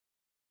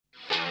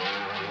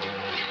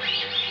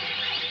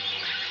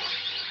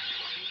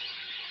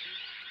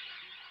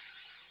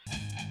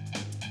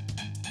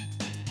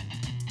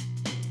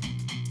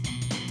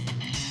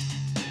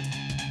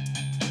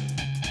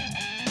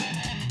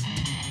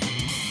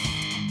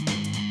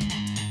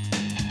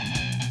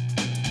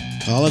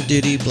Call of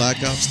Duty Black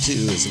Ops 2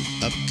 is an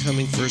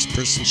upcoming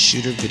first-person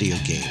shooter video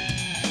game.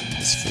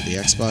 It's for the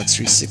Xbox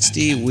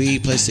 360, Wii,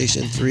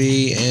 PlayStation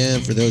 3,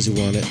 and for those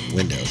who want it,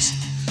 Windows.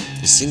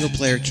 The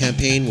single-player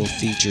campaign will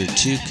feature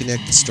two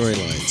connected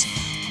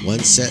storylines, one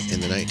set in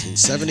the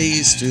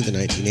 1970s through the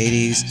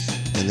 1980s,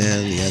 and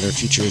then the other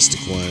futuristic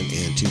one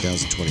in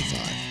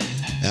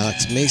 2025.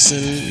 Alex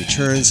Mason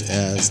returns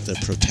as the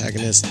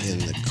protagonist in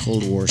the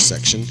Cold War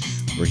section,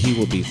 where he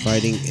will be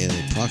fighting in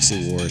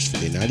proxy wars for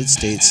the United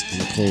States in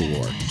the Cold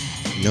War.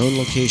 Known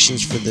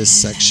locations for this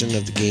section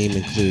of the game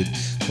include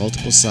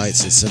multiple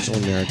sites in Central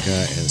America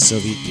and the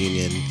Soviet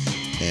Union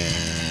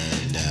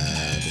and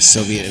the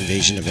Soviet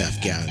invasion of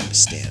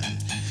Afghanistan.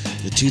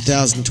 The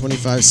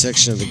 2025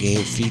 section of the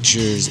game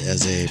features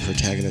as a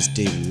protagonist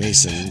David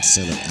Mason,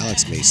 son of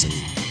Alex Mason.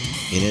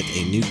 In it,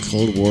 a new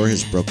Cold War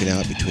has broken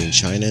out between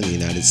China and the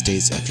United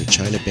States after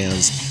China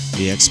bans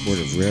the export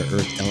of rare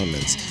earth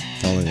elements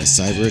following a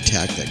cyber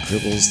attack that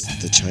cripples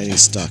the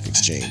Chinese stock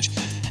exchange.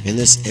 In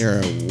this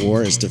era,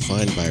 war is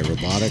defined by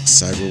robotics,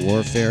 cyber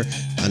warfare,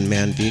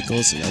 unmanned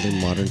vehicles, and other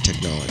modern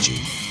technology.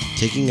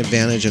 Taking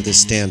advantage of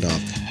this standoff,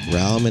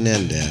 Raul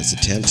Menendez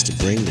attempts to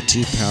bring the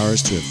two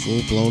powers to a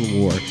full-blown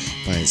war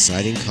by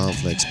inciting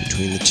conflicts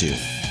between the two.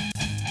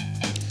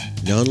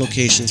 Known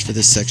locations for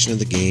this section of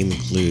the game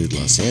include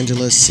Los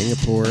Angeles,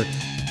 Singapore,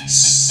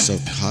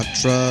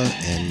 Socotra,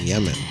 and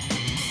Yemen.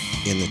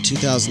 In the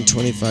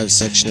 2025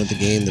 section of the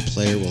game, the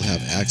player will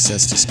have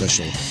access to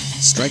special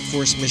Strike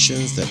Force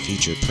missions that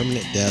feature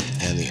permanent death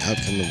and the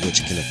outcome of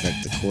which can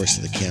affect the course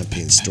of the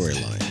campaign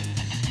storyline.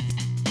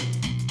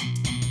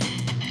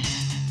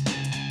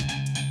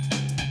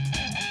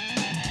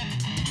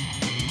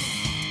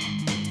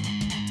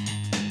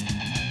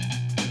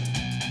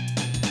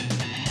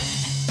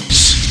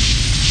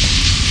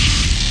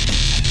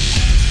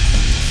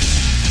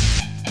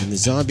 In the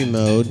zombie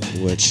mode,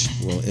 which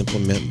will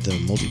implement the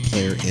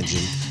multiplayer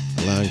engine,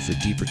 allowing for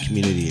deeper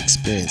community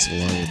experience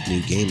along with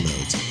new game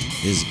modes,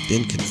 it has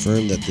been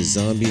confirmed that the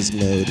Zombies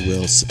mode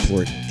will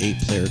support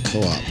 8-player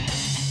co-op.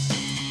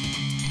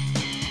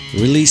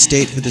 The release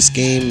date for this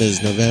game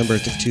is November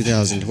of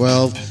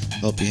 2012.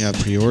 Hope you have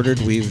pre-ordered.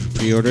 We've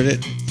pre-ordered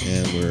it,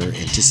 and we're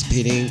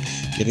anticipating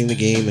getting the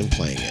game and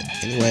playing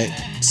it. Anyway,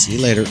 see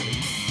you later.